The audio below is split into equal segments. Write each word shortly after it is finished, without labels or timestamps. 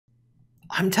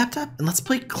I'm Tap Tap, and let's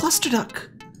play Clusterduck.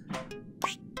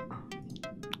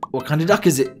 What kind of duck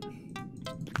is it?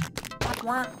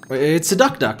 It's a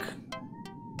duck.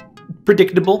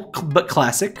 Predictable, but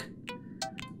classic.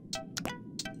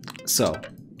 So,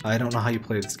 I don't know how you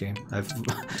play this game. I've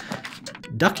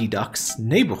Ducky Ducks,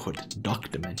 Neighborhood, Duck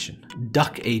Dimension,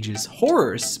 Duck Ages,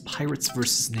 Horrors, Pirates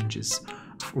vs. Ninjas,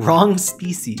 Wrong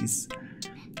Species,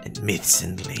 and Myths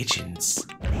and Legends.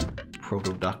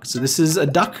 Proto Duck. So this is a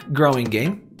duck growing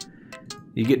game.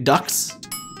 You get ducks,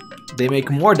 they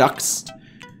make more ducks,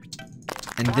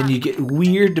 and then you get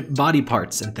weird body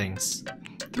parts and things.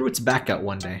 Threw its back out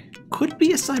one day. Could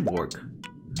be a cyborg.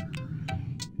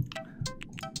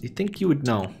 You think you would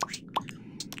know.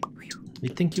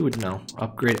 You'd think you would know.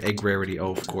 Upgrade egg rarity.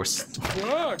 Oh, of course.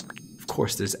 Of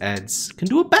course there's ads. Can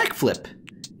do a backflip.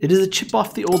 It is a chip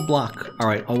off the old block.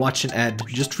 Alright, I'll watch an ad.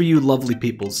 Just for you lovely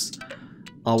peoples.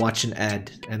 I'll watch an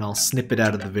ad and I'll snip it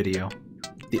out of the video.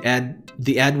 The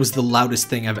ad was the loudest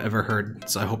thing I've ever heard,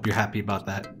 so I hope you're happy about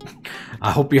that.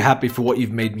 I hope you're happy for what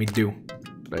you've made me do.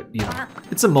 But, you know,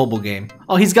 it's a mobile game.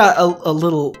 Oh, he's got a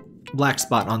little black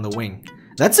spot on the wing.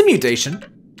 That's a mutation.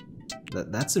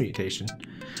 That's a mutation.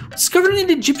 Discovered in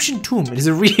an Egyptian tomb. It is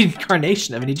a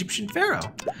reincarnation of an Egyptian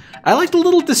pharaoh. I like the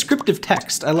little descriptive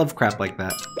text. I love crap like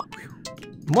that.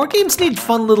 More games need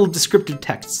fun little descriptive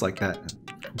texts like that.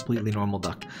 Completely normal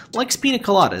duck. Likes pina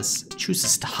coladas.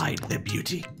 Chooses to hide their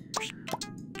beauty.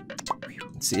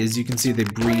 See, as you can see, they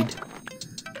breed.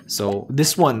 So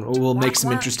this one will make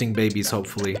some interesting babies,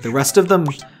 hopefully. The rest of them,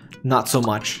 not so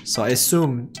much. So I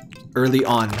assume early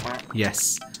on,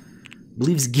 yes.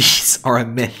 Believes geese are a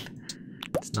myth.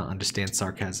 Does not understand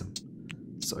sarcasm.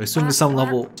 So I assume to some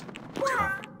level...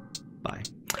 Oh, bye.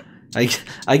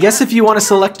 I guess if you want to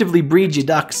selectively breed your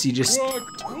ducks, you just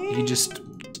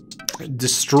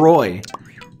destroy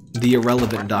the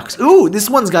irrelevant ducks. Ooh, this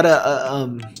one's got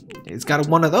it's got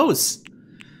one of those.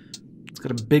 It's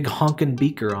got a big honkin'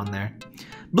 beaker on there.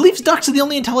 Believes ducks are the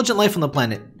only intelligent life on the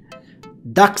planet.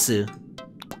 Ducks.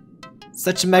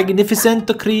 Such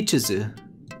magnificent creatures.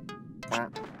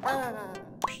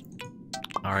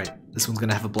 Alright, this one's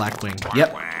gonna have a black wing.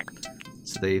 Yep.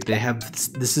 So they have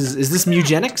this is this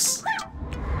Mugenics?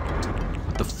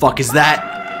 What the fuck is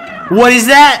that? What is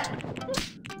that?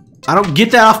 I don't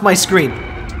get that off my screen.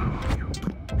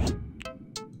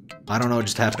 I don't know what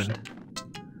just happened.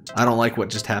 I don't like what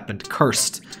just happened.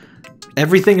 Cursed.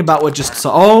 Everything about what just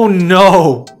saw. Oh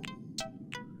no!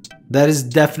 That is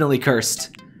definitely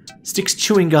cursed. Sticks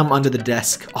chewing gum under the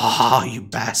desk. Oh, you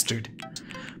bastard.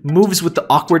 Moves with the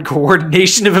awkward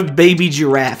coordination of a baby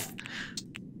giraffe.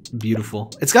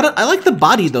 Beautiful. It's got I like the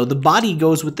body though. The body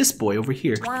goes with this boy over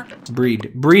here.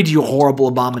 Breed. Breed, you horrible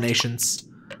abominations.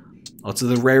 Oh, so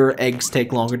the rarer eggs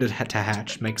take longer to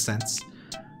hatch. Makes sense.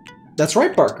 That's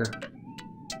right, Barker.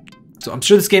 So I'm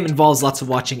sure this game involves lots of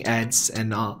watching ads, and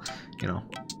you know,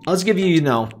 I'll just give you, you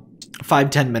know,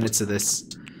 5-10 minutes of this.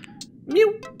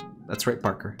 Mew. That's right,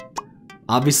 Parker.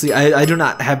 Obviously, I do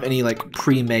not have any like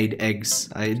pre-made eggs.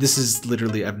 This is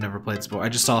literally, I've never played this before. I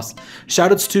just saw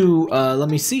shoutouts to let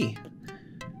me see.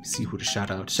 See who to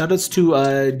shout out. Shoutouts to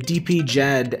DP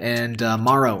Jad and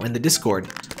Maro in the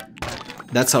Discord.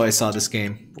 That's how I saw this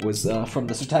game. It was from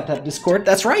the SirTapTap Discord.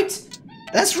 That's right!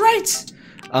 That's right!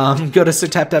 Go to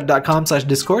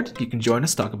sirtaptap.com/discord. You can join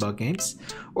us, talk about games.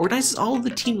 Organizes all of the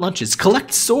team lunches.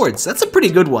 Collect swords. That's a pretty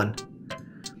good one.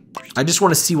 I just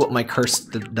want to see what my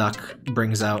cursed duck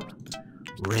brings out.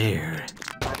 Rare.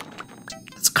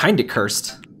 That's kinda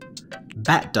cursed.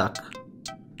 Bat duck.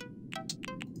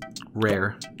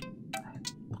 Rare.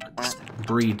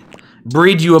 Breed.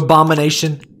 Breed, you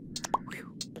abomination.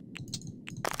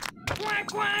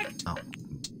 Oh.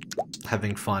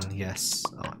 Having fun, yes.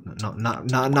 Oh, no,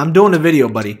 not, I'm doing a video,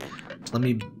 buddy. Let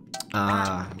me,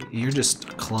 you're just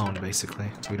a clone,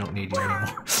 basically. We don't need you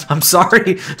anymore. I'm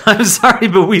sorry,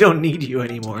 but we don't need you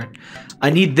anymore. I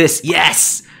need this,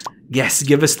 yes! Yes,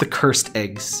 give us the cursed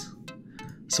eggs.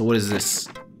 So what is this?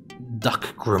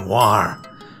 Duck grimoire.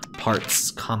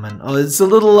 Parts, common. Oh, it's a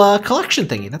little, collection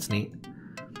thingy, that's neat.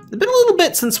 It's been a little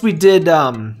bit since we did,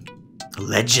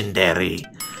 legendary.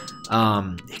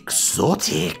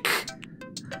 Exotic.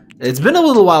 It's been a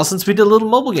little while since we did a little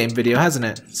mobile game video, hasn't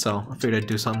it? So I figured I'd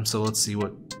do something. So let's see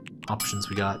what options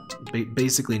we got.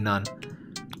 Basically none.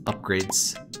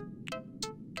 Upgrades.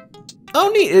 Oh,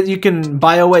 neat! You can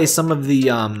buy away some of the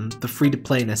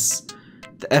free-to-playness,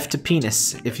 the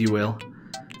F-to-penis, if you will.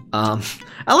 I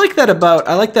like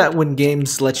that when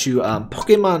games let you.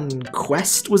 Pokemon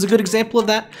Quest was a good example of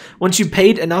that. Once you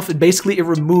paid enough, it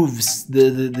removes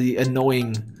the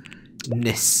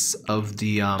annoyingness of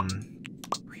the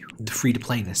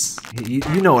free-to-playness.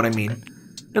 You know what I mean.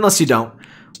 Unless you don't.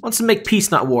 Wants to make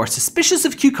peace, not war. Suspicious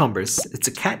of cucumbers. It's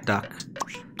a cat duck.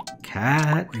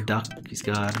 Cat duck. He's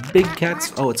got big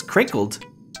cats. Oh, it's crinkled.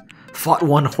 Fought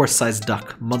one horse-sized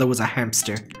duck. Mother was a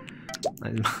hamster.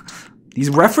 These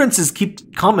references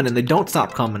keep coming and they don't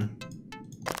stop coming.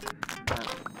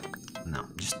 No,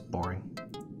 just boring.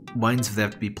 Wines of the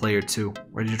FB player 2.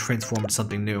 Ready to transform into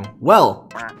something new. Well.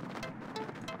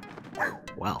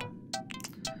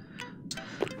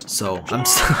 So,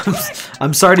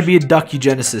 I'm sorry to be a duck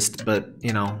eugenicist, but,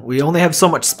 you know, we only have so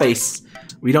much space.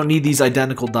 We don't need these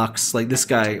identical ducks. Like, this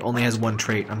guy only has one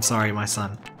trait. I'm sorry, my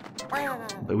son.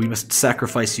 But we must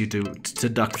sacrifice you to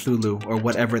Duck Thulu, or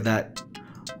whatever that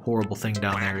horrible thing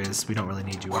down there is. We don't really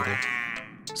need you either.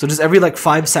 So does every, like,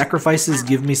 5 sacrifices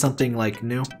give me something, like,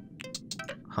 new?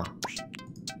 Huh.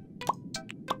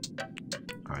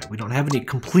 Alright, we don't have any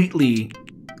completely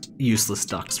useless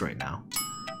ducks right now.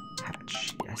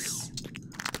 Hatch, yes.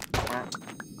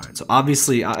 Alright, so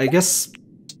obviously, I guess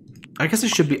I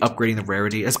should be upgrading the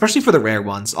rarity, especially for the rare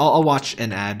ones. I'll watch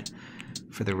an ad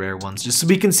for the rare ones, just so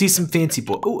we can see some fancy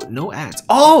boy. Oh, no ads.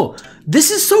 Oh,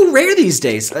 this is so rare these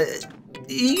days. It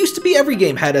used to be every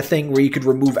game had a thing where you could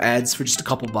remove ads for just a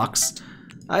couple bucks.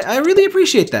 I really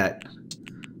appreciate that.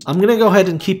 I'm gonna go ahead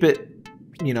and keep it,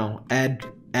 you know,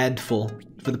 ad full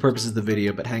for the purposes of the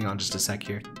video, but hang on just a sec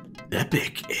here.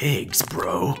 Epic eggs,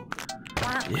 bro.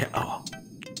 Yeah, oh.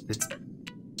 It's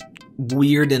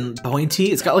weird and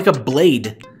pointy. It's got like a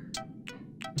blade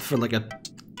for like a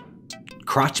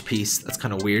crotch piece. That's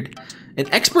kind of weird.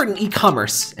 An expert in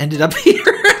e-commerce ended up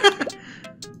here.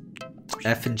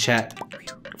 F in chat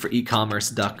for e-commerce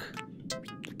duck.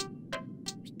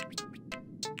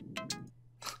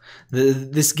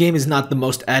 This game is not the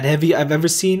most ad heavy I've ever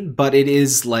seen, but it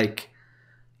is like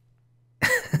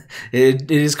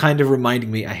it is kind of reminding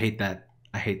me. I hate that.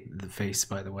 I hate the face,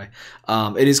 by the way.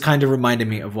 It is kind of reminding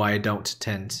me of why I don't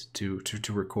tend to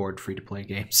record free-to-play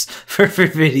games for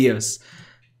videos.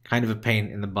 Kind of a pain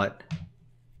in the butt.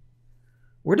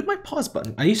 Where did my pause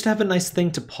button? I used to have a nice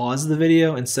thing to pause the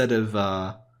video instead of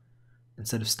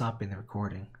stopping the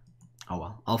recording. Oh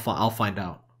well, I'll find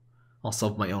out. I'll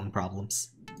solve my own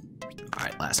problems. All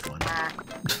right, last one.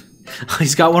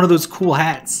 He's got one of those cool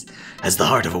hats. Has the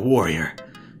heart of a warrior.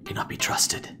 Cannot be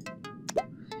trusted.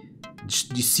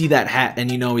 You see that hat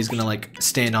and you know he's gonna like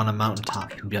stand on a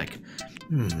mountaintop and be like,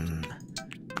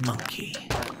 monkey.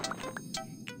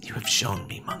 You have shown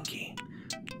me, monkey.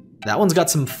 That one's got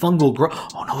some fungal growth.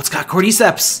 Oh no, it's got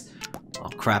cordyceps. Oh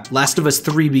crap. Last of Us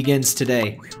 3 begins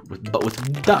today, but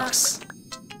with ducks.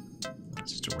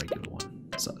 It's just a regular one.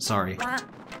 So, sorry.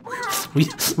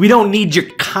 We don't need your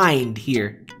kind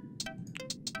here.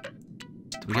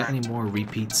 Do we got any more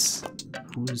repeats?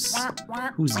 Who's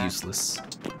useless?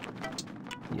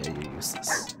 Yeah, you're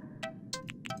useless.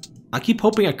 I keep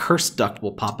hoping a cursed duck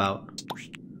will pop out.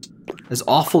 As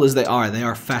awful as they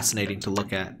are fascinating to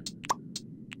look at.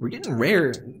 We're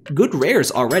getting good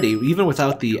rares already, even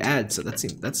without the ads. So that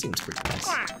seems pretty nice.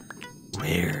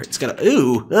 Rare. It's got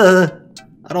a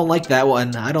I don't like that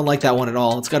one. I don't like that one at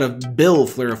all. It's got a bill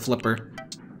for a flipper.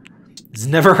 He's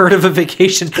never heard of a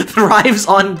vacation. Thrives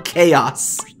on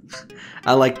chaos.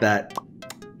 I like that.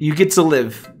 You get to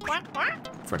live.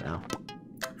 For now.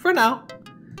 For now.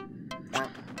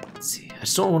 Let's see. I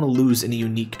just don't want to lose any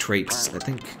unique traits.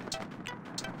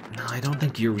 No, I don't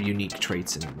think you're unique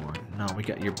traits anymore. No, we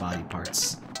got your body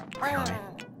parts. Okay.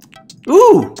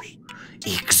 Ooh!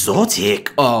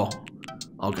 Exotic! Oh.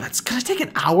 Oh god, it's gonna take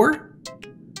an hour?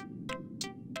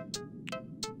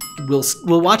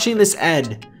 We're watching this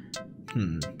ad.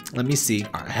 Let me see.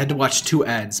 Right, I had to watch 2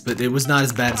 ads, but it was not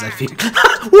as bad as I feared.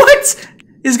 What?!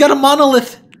 He's got a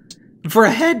monolith for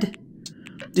a head.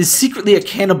 Is secretly a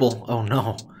cannibal. Oh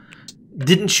no.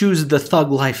 Didn't choose the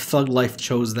thug life. Thug life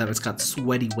chose them. It's got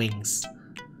sweaty wings.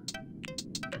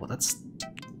 Well, that's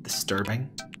disturbing.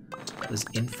 There's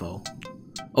info.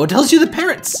 Oh, it tells you the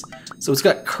parents. So it's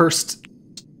got cursed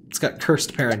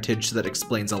parentage, so that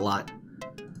explains a lot.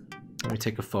 Let me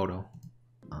take a photo.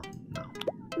 Oh, no.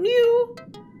 Mew!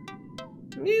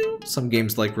 Mew! Some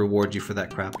games like reward you for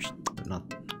that crap, but not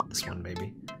this one,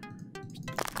 maybe.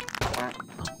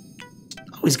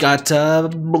 Oh, he's got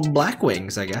black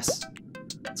wings, I guess.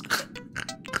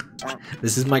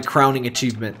 This is my crowning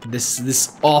achievement.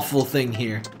 This awful thing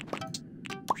here.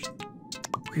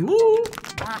 Ooh.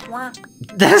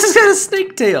 That's got a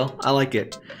snake tail. I like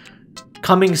it.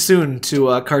 Coming soon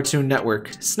to Cartoon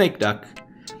Network. Snake Duck.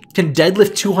 Can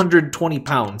deadlift 220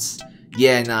 pounds.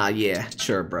 Yeah, nah, yeah.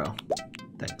 Sure, bro.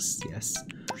 Thanks, yes.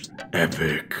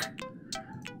 Epic.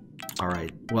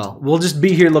 Alright, well, we'll just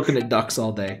be here looking at ducks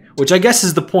all day. Which I guess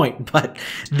is the point, but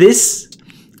this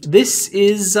This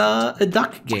is a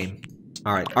duck game.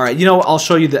 All right. You know what? I'll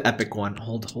show you the epic one.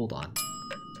 Hold on.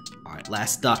 All right,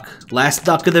 last duck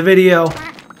of the video.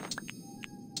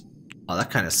 Oh, that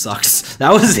kind of sucks.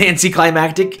 That was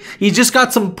anticlimactic. He just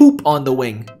got some poop on the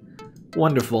wing.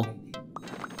 Wonderful.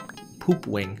 Poop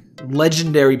wing.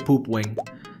 Legendary poop wing.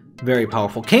 Very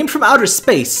powerful. Came from outer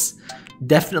space.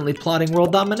 Definitely plotting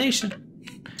world domination.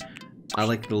 I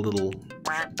like the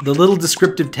little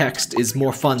descriptive text is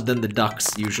more fun than the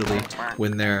ducks usually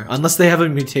when they're, unless they have a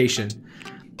mutation.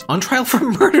 On trial for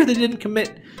murder they didn't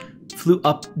commit. Flew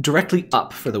up, directly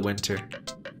up for the winter.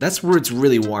 That's where it's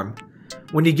really warm.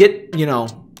 When you get, you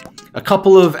know, a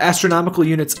couple of astronomical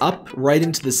units up right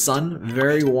into the sun,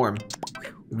 very warm.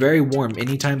 Very warm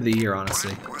any time of the year,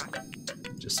 honestly.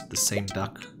 Just the same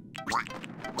duck.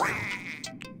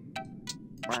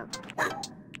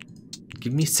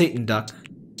 Give me Satan duck.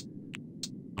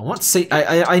 I want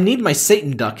I need my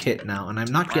Satan duck hit now, and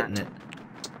I'm not getting it.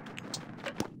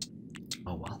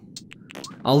 Oh well.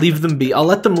 I'll leave them be. I'll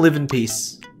let them live in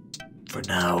peace. For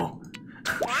now.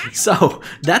 So,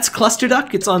 that's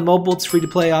Clusterduck. It's on mobile. It's free to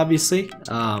play, obviously.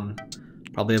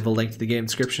 Probably have a link to the game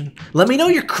description. Let me know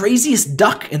your craziest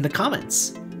duck in the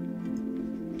comments.